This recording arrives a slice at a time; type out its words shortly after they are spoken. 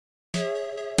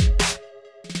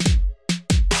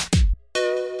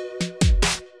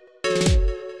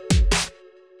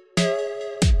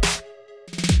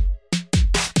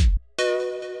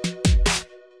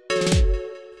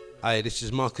Hi, this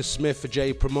is Marcus Smith for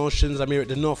J Promotions. I'm here at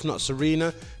the North Notts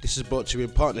Arena. This is brought to you in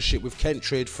partnership with Kent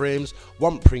Trade Frames,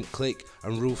 One Print Click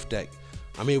and Roof Deck.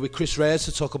 I'm here with Chris Reyes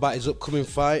to talk about his upcoming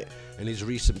fight and his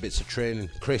recent bits of training.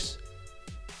 Chris,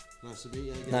 nice to meet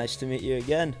you again. Nice to meet you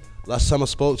again. Last time I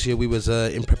spoke to you, we was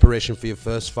in preparation for your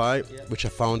first fight, which I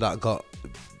found out got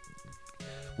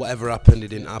whatever happened, it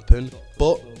didn't happen.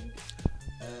 But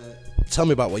tell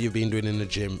me about what you've been doing in the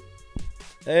gym.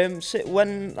 So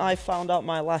when I found out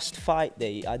my last fight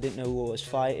date, I didn't know who I was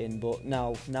fighting, but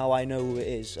now I know who it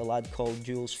is, a lad called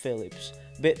Jules Phillips.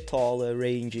 Bit taller,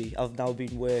 rangy. I've now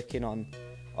been working on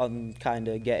kind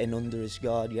of getting under his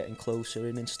guard, getting closer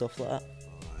in and stuff like that.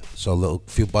 So a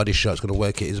few body shots going to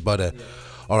work at his body. Yeah.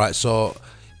 Alright, so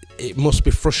it must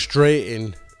be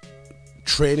frustrating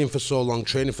training for so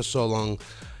long,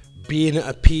 being at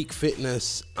a peak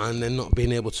fitness and then not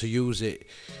being able to use it.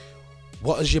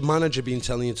 What has your manager been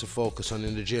telling you to focus on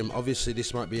in the gym? Obviously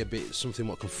this might be a bit something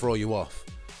what can throw you off.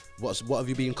 What have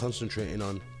you been concentrating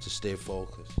on to stay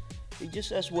focused? He just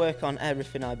says work on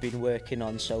everything I've been working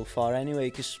on so far anyway,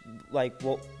 because like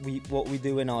what we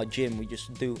do in our gym, we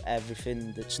just do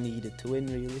everything that's needed to win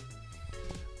really.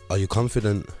 Are you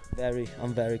confident?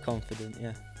 I'm very confident,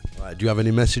 yeah. Right, do you have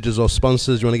any messages or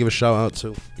sponsors you want to give a shout out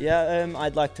to? Yeah,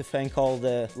 I'd like to thank all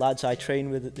the lads I train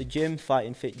with at the gym,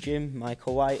 Fighting Fit Gym,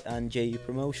 Michael White and JE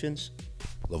Promotions.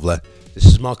 Lovely. This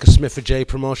is Marcus Smith for J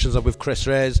Promotions. I'm with Chris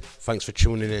Reyes. Thanks for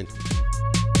tuning in.